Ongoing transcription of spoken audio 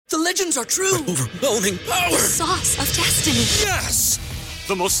The legends are true. Overwhelming power! Sauce of destiny. Yes!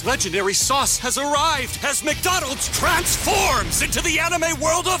 The most legendary sauce has arrived as McDonald's transforms into the anime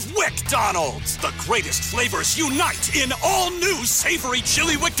world of WickDonald's. The greatest flavors unite in all new savory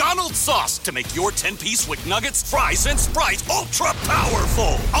chili McDonald's sauce to make your 10-piece Wick Nuggets, fries, and Sprite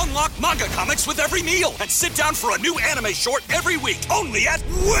ultra-powerful. Unlock manga comics with every meal and sit down for a new anime short every week only at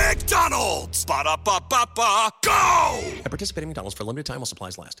WickDonald's. Ba-da-ba-ba-ba, go! At participating McDonald's for a limited time while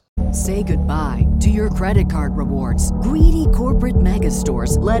supplies last. Say goodbye to your credit card rewards. Greedy corporate mega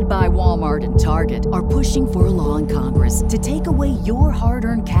stores, led by Walmart and Target, are pushing for a law in Congress to take away your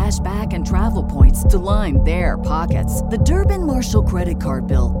hard-earned cash back and travel points to line their pockets. The Durbin-Marshall credit card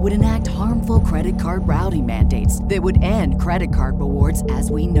bill would enact harmful credit card routing mandates that would end credit card rewards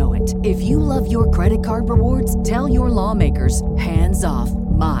as we know it. If you love your credit card rewards, tell your lawmakers, hands off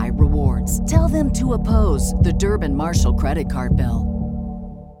my rewards. Tell them to oppose the Durbin-Marshall credit card bill.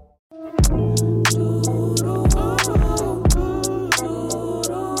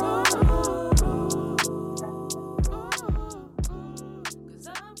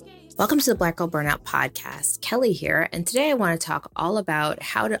 Welcome to the Black Girl Burnout Podcast. Kelly here, and today I want to talk all about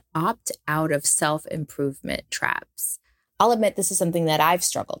how to opt out of self-improvement traps. I'll admit this is something that I've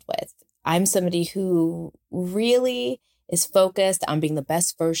struggled with. I'm somebody who really is focused on being the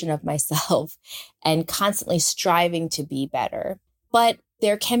best version of myself and constantly striving to be better. But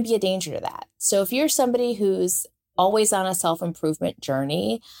there can be a danger to that. So if you're somebody who's always on a self-improvement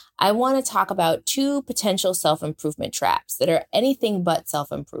journey, I want to talk about two potential self-improvement traps that are anything but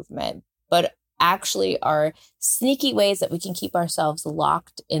self-improvement, but actually are sneaky ways that we can keep ourselves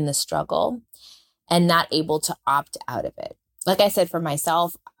locked in the struggle and not able to opt out of it. Like I said, for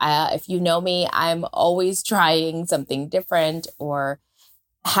myself, if you know me, I'm always trying something different or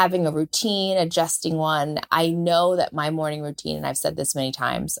having a routine, adjusting one. I know that my morning routine, and I've said this many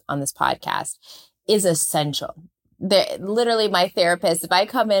times on this podcast, is essential. Literally, my therapist, if I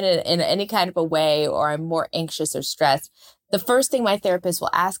come in any kind of a way or I'm more anxious or stressed, the first thing my therapist will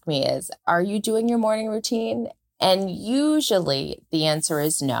ask me is, are you doing your morning routine? And usually the answer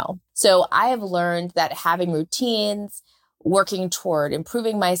is no. So I have learned that having routines, working toward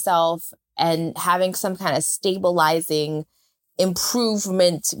improving myself, and having some kind of stabilizing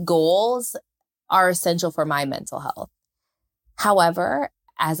improvement goals are essential for my mental health. However,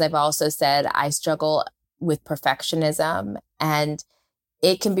 as I've also said, I struggle with perfectionism, and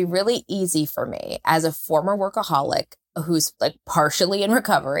it can be really easy for me as a former workaholic who's like partially in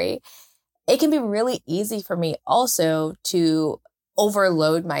recovery. It can be really easy for me also to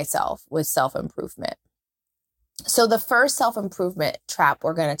overload myself with self-improvement. So the first self-improvement trap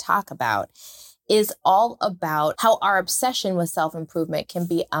we're going to talk about is all about how our obsession with self-improvement can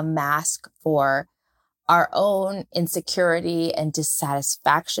be a mask for our own insecurity and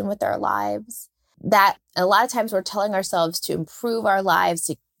dissatisfaction with our lives. That a lot of times we're telling ourselves to improve our lives,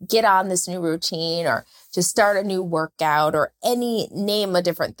 to get on this new routine or to start a new workout or name a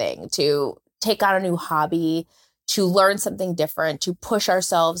different thing, to take on a new hobby, to learn something different, to push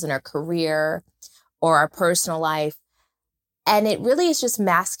ourselves in our career or our personal life. And it really is just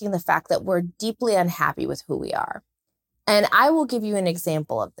masking the fact that we're deeply unhappy with who we are. And I will give you an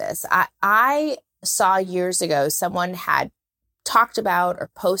example of this. I saw years ago someone had talked about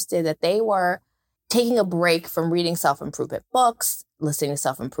or posted that they were taking a break from reading self-improvement books, listening to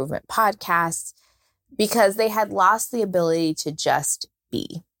self-improvement podcasts, because they had lost the ability to just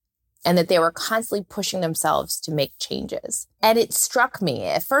be, and that they were constantly pushing themselves to make changes. And it struck me.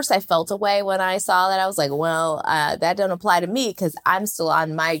 At first, I felt a way when I saw that. I was like, well, that don't apply to me because I'm still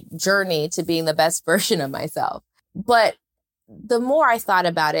on my journey to being the best version of myself. But the more I thought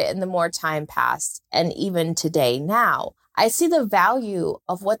about it and the more time passed, and even today now, I see the value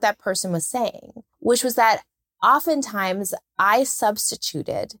of what that person was saying, which was that oftentimes I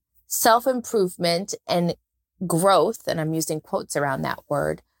substituted self-improvement and growth, and I'm using quotes around that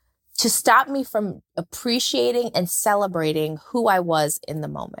word, to stop me from appreciating and celebrating who I was in the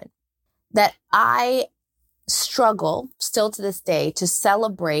moment. That I struggle still to this day to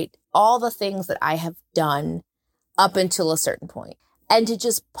celebrate all the things that I have done up until a certain point, and to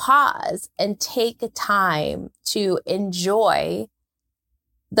just pause and take time to enjoy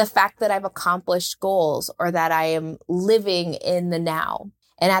the fact that I've accomplished goals or that I am living in the now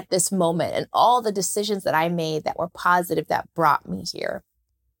and at this moment and all the decisions that I made that were positive that brought me here.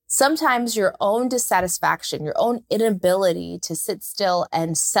 Sometimes your own dissatisfaction, your own inability to sit still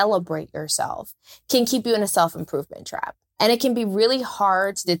and celebrate yourself can keep you in a self-improvement trap. And it can be really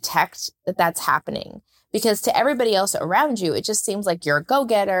hard to detect that that's happening Because to everybody else around you, it just seems like you're a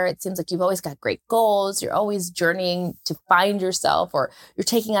go-getter. It seems like you've always got great goals. You're always journeying to find yourself, or you're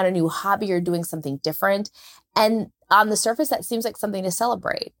taking on a new hobby or doing something different. And on the surface, that seems like something to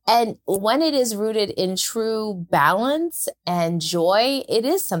celebrate. And when it is rooted in true balance and joy, it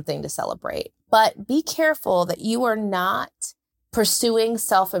is something to celebrate. But be careful that you are not pursuing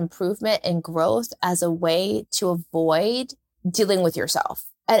self-improvement and growth as a way to avoid dealing with yourself,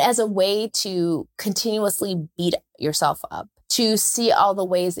 and as a way to continuously beat yourself up, to see all the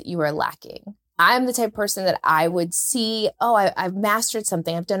ways that you are lacking. I'm the type of person that I would see, I've mastered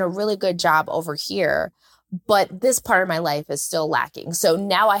something. I've done a really good job over here, but this part of my life is still lacking. So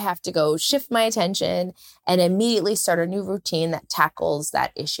now I have to go shift my attention and immediately start a new routine that tackles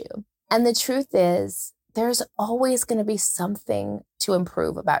that issue. And the truth is, there's always going to be something to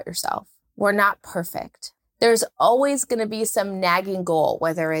improve about yourself. We're not perfect. There's always going to be some nagging goal,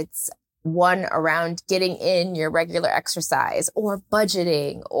 whether it's one around getting in your regular exercise, or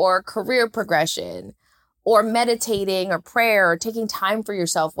budgeting, or career progression, or meditating, or prayer, or taking time for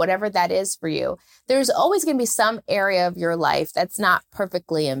yourself, whatever that is for you. There's always going to be some area of your life that's not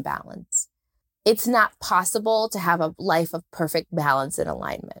perfectly in balance. It's not possible to have a life of perfect balance and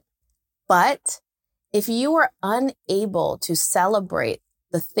alignment. But if you are unable to celebrate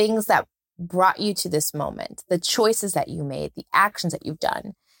the things that brought you to this moment, the choices that you made, the actions that you've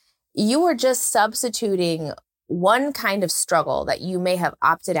done, you are just substituting one kind of struggle that you may have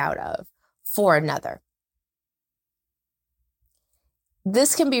opted out of for another.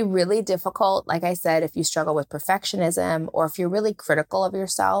 This can be really difficult, like I said, if you struggle with perfectionism, or if you're really critical of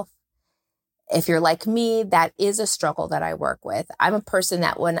yourself. If you're like me, that is a struggle that I work with. I'm a person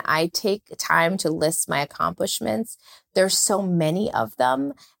that when I take time to list my accomplishments, there's so many of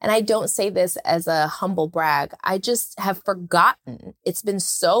them. And I don't say this as a humble brag. I just have forgotten. It's been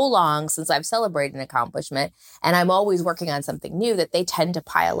so long since I've celebrated an accomplishment, and I'm always working on something new, that they tend to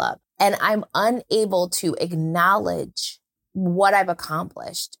pile up. And I'm unable to acknowledge what I've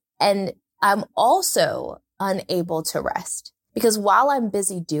accomplished. And I'm also unable to rest, because while I'm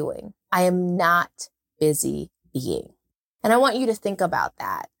busy doing, I am not busy being. And I want you to think about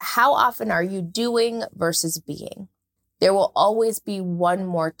that. How often are you doing versus being? There will always be one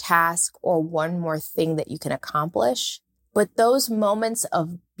more task or one more thing that you can accomplish, but those moments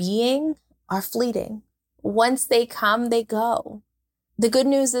of being are fleeting. Once they come, they go. The good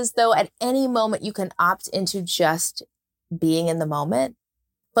news is, though, at any moment you can opt into just being in the moment,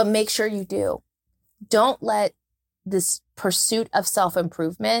 but make sure you do. Don't let this pursuit of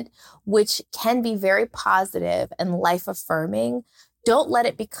self-improvement, which can be very positive and life-affirming, don't let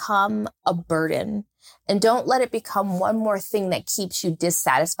it become a burden, and don't let it become one more thing that keeps you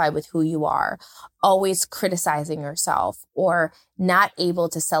dissatisfied with who you are, always criticizing yourself, or not able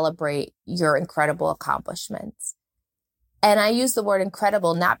to celebrate your incredible accomplishments. And I use the word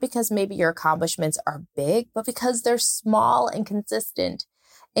incredible not because maybe your accomplishments are big, but because they're small and consistent.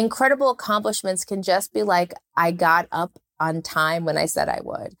 Incredible accomplishments can just be like, I got up on time when I said I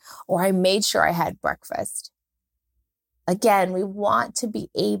would, or I made sure I had breakfast. Again, we want to be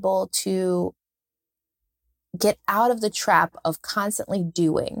able to get out of the trap of constantly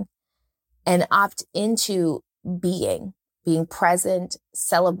doing and opt into being present,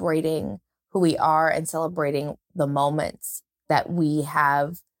 celebrating who we are, and celebrating the moments that we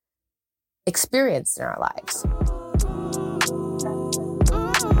have experienced in our lives.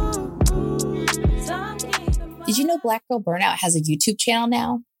 Did you know Black Girl Burnout has a YouTube channel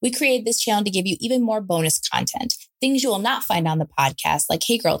now? We created this channel to give you even more bonus content, things you will not find on the podcast, like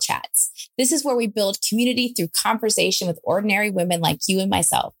Hey Girl Chats. This is where we build community through conversation with ordinary women like you and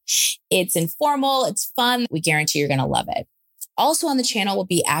myself. It's informal, it's fun. We guarantee you're going to love it. Also on the channel will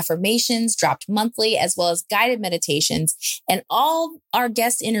be affirmations dropped monthly, as well as guided meditations and all our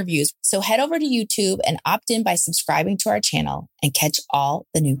guest interviews. So head over to YouTube and opt in by subscribing to our channel and catch all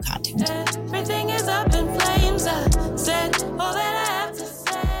the new content. Everything is up in flames. I said all that I have to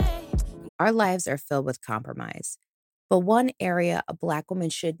say. Our lives are filled with compromise, but one area a Black woman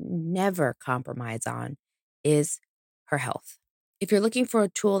should never compromise on is her health. If you're looking for a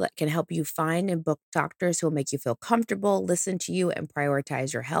tool that can help you find and book doctors who will make you feel comfortable, listen to you, and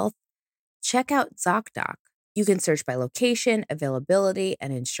prioritize your health, check out ZocDoc. You can search by location, availability,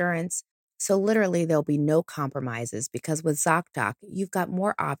 and insurance. So literally, there'll be no compromises, because with ZocDoc, you've got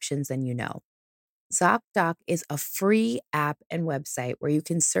more options than you know. ZocDoc is a free app and website where you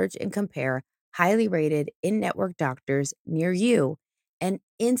can search and compare highly rated in-network doctors near you and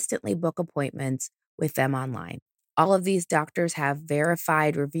instantly book appointments with them online. All of these doctors have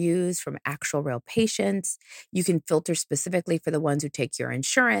verified reviews from actual real patients. You can filter specifically for the ones who take your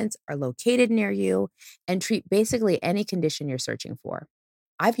insurance, are located near you, and treat basically any condition you're searching for.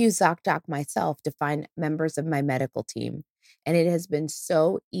 I've used ZocDoc myself to find members of my medical team, and it has been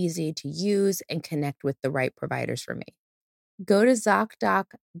so easy to use and connect with the right providers for me. Go to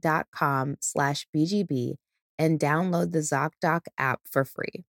ZocDoc.com/BGB and download the ZocDoc app for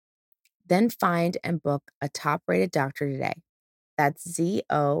free. Then find and book a top-rated doctor today. That's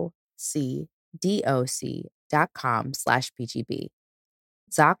ZocDoc.com/BGB.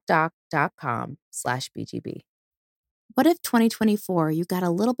 ZocDoc.com/BGB. What if 2024 you got a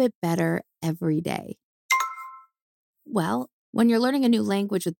little bit better every day? Well, when you're learning a new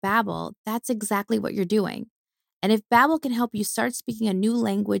language with Babbel, that's exactly what you're doing. And if Babbel can help you start speaking a new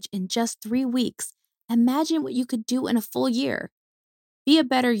language in just 3 weeks, imagine what you could do in a full year. Be a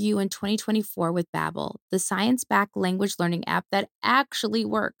better you in 2024 with Babbel, the science-backed language learning app that actually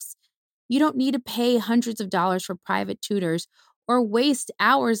works. You don't need to pay hundreds of dollars for private tutors or waste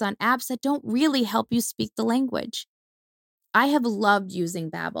hours on apps that don't really help you speak the language. I have loved using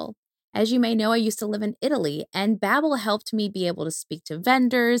Babbel. As you may know, I used to live in Italy, and Babbel helped me be able to speak to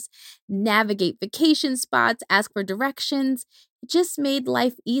vendors, navigate vacation spots, ask for directions. It just made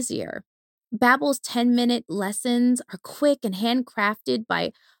life easier. Babbel's 10-minute lessons are quick and handcrafted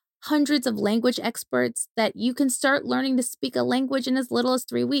by hundreds of language experts that you can start learning to speak a language in as little as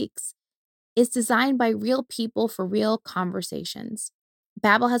 3 weeks. It's designed by real people for real conversations.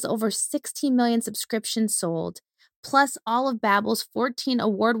 Babbel has over 16 million subscriptions sold. Plus, all of Babbel's 14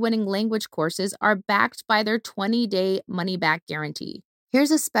 award-winning language courses are backed by their 20-day money-back guarantee.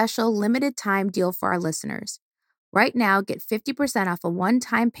 Here's a special limited-time deal for our listeners. Right now, get 50% off a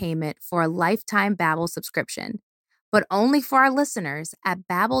one-time payment for a lifetime Babbel subscription, but only for our listeners at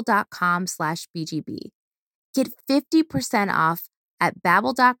Babbel.com/BGB. Get 50% off at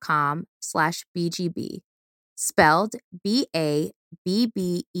Babbel.com/BGB, spelled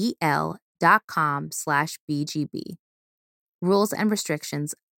BABBEL.com/BGB. Rules and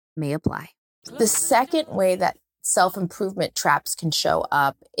restrictions may apply. The second way that self-improvement traps can show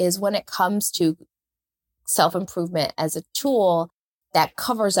up is when it comes to self-improvement as a tool that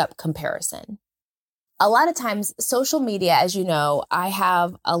covers up comparison. A lot of times, social media, as you know, I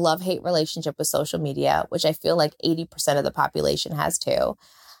have a love-hate relationship with social media, which I feel like 80% of the population has too.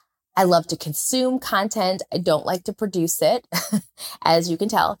 I love to consume content. I don't like to produce it, as you can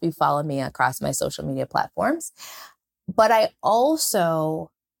tell if you follow me across my social media platforms. But I also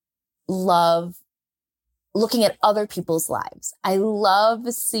love looking at other people's lives. I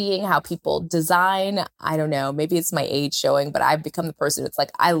love seeing how people design. I don't know, maybe it's my age showing, but I've become the person that's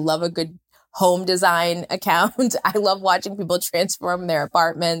like, I love a good home design account. I love watching people transform their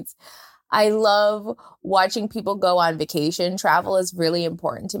apartments. I love watching people go on vacation. Travel is really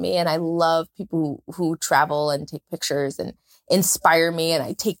important to me. And I love people who travel and take pictures and inspire me. And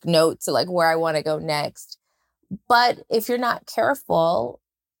I take notes of like where I want to go next. But if you're not careful,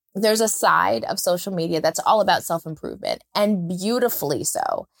 there's a side of social media that's all about self-improvement, and beautifully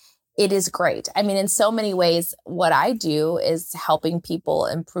so. It is great. I mean, in so many ways, what I do is helping people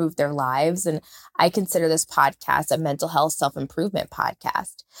improve their lives. And I consider this podcast a mental health self-improvement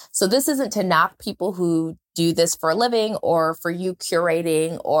podcast. So this isn't to knock people who do this for a living or for you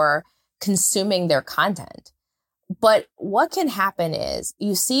curating or consuming their content. But what can happen is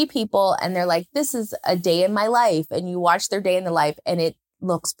you see people and they're like, this is a day in my life. And you watch their day in the life and it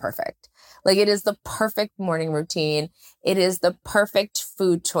looks perfect. Like it is the perfect morning routine. It is the perfect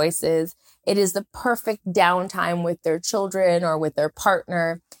food choices. It is the perfect downtime with their children or with their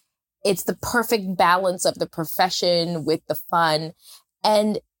partner. It's the perfect balance of the profession with the fun.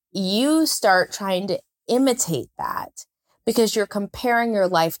 And you start trying to imitate that because you're comparing your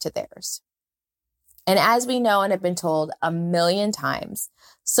life to theirs. And as we know and have been told a million times,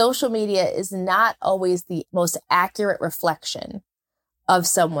 social media is not always the most accurate reflection of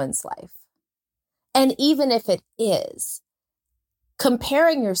someone's life. And even if it is,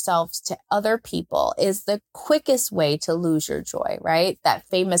 comparing yourselves to other people is the quickest way to lose your joy, right? That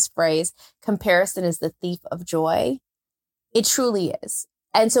famous phrase, comparison is the thief of joy. It truly is.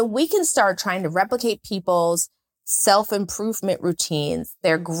 And so we can start trying to replicate people's self-improvement routines,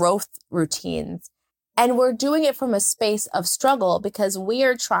 their growth routines. And we're doing it from a space of struggle because we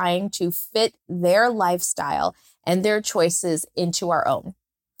are trying to fit their lifestyle and their choices into our own.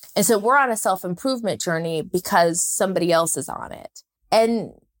 And so we're on a self-improvement journey because somebody else is on it.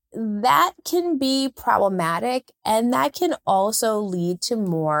 And that can be problematic. And that can also lead to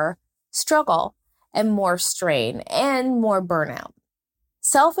more struggle and more strain and more burnout.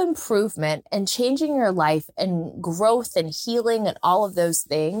 Self-improvement and changing your life and growth and healing and all of those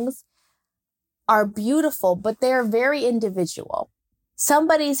things are beautiful, but they're very individual.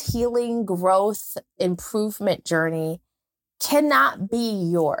 Somebody's healing, growth, improvement journey cannot be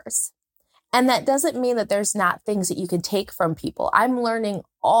yours. And that doesn't mean that there's not things that you can take from people. I'm learning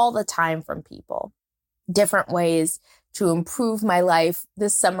all the time from people, different ways to improve my life.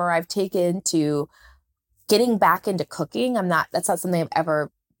 This summer, I've taken to getting back into cooking. That's not something I've ever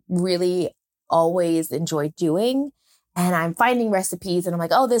really always enjoyed doing. And I'm finding recipes and I'm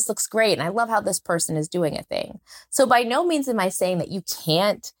like, oh, this looks great. And I love how this person is doing a thing. So by no means am I saying that you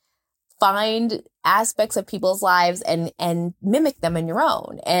can't find aspects of people's lives and mimic them in your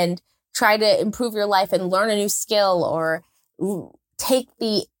own and try to improve your life and learn a new skill or take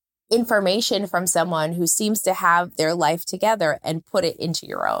the information from someone who seems to have their life together and put it into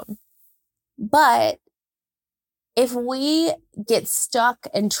your own. But if we get stuck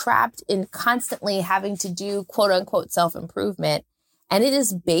and trapped in constantly having to do quote unquote self-improvement, and it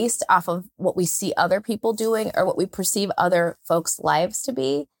is based off of what we see other people doing or what we perceive other folks' lives to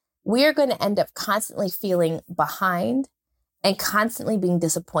be, we are going to end up constantly feeling behind and constantly being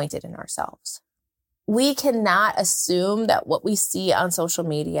disappointed in ourselves. We cannot assume that what we see on social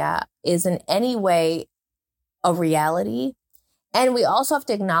media is in any way a reality. And we also have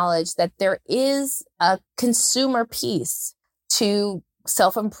to acknowledge that there is a consumer piece to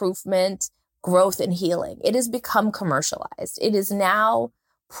self-improvement, growth, and healing. It has become commercialized. It is now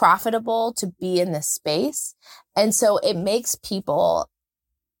profitable to be in this space. And so it makes people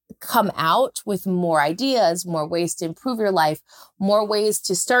come out with more ideas, more ways to improve your life, more ways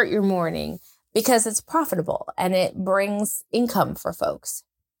to start your morning because it's profitable and it brings income for folks.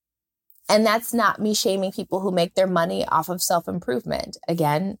 And that's not me shaming people who make their money off of self-improvement.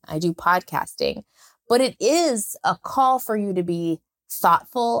 Again, I do podcasting, but it is a call for you to be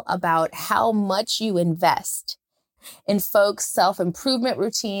thoughtful about how much you invest in folks' self-improvement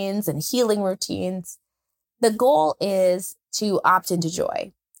routines and healing routines. The goal is to opt into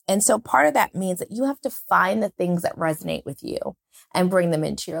joy. And so part of that means that you have to find the things that resonate with you and bring them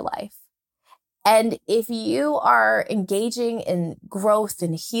into your life. And if you are engaging in growth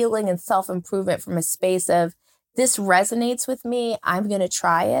and healing and self-improvement from a space of this resonates with me, I'm going to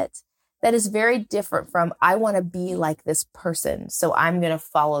try it, that is very different from I want to be like this person, so I'm going to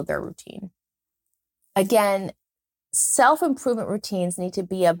follow their routine. Again, self-improvement routines need to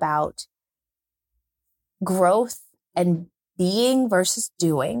be about growth and being versus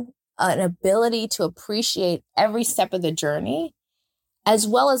doing, an ability to appreciate every step of the journey, as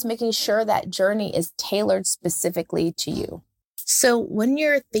well as making sure that journey is tailored specifically to you. So when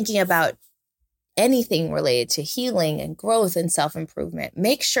you're thinking about anything related to healing and growth and self-improvement,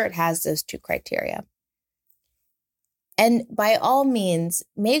 make sure it has those two criteria. And by all means,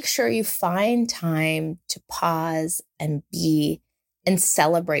 make sure you find time to pause and be and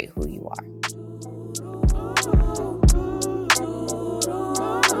celebrate who you are.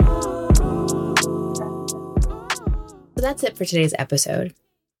 So that's it for today's episode.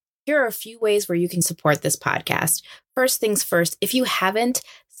 Here are a few ways where you can support this podcast. First things first, if you haven't,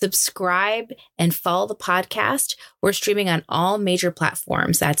 subscribe and follow the podcast. We're streaming on all major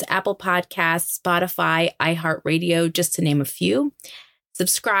platforms. That's Apple Podcasts, Spotify, iHeartRadio, just to name a few.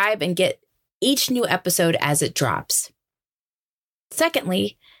 Subscribe and get each new episode as it drops.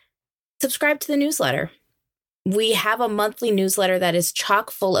 Secondly, subscribe to the newsletter. We have a monthly newsletter that is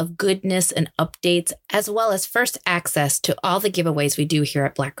chock full of goodness and updates, as well as first access to all the giveaways we do here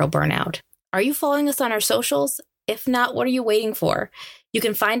at Black Girl Burnout. Are you following us on our socials? If not, what are you waiting for? You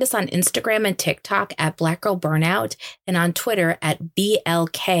can find us on Instagram and TikTok at Black Girl Burnout and on Twitter at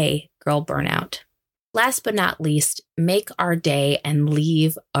BLK Girl Burnout. Last but not least, make our day and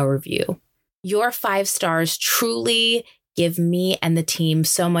leave a review. Your 5 stars truly give me and the team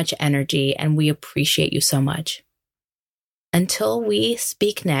so much energy, and we appreciate you so much. Until we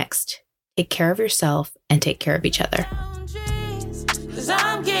speak next, take care of yourself and take care of each other. 'Cause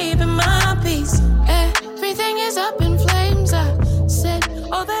I'm keeping my peace. Everything is up in flames. I said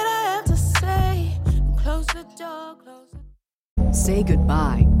all that I have to say. Close the door, close the door. Say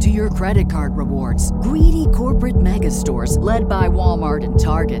goodbye to your credit card rewards. Greedy corporate mega stores, led by Walmart and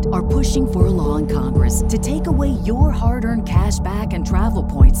Target, are pushing for a law in Congress to take away your hard-earned cash back and travel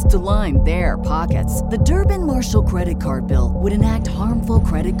points to line their pockets. The Durbin-Marshall credit card bill would enact harmful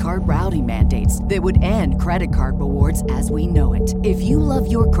credit card routing mandates that would end credit card rewards as we know it. If you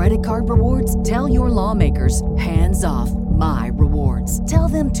love your credit card rewards, tell your lawmakers, hands off my rewards. Tell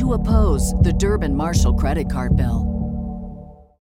them to oppose the Durbin-Marshall credit card bill.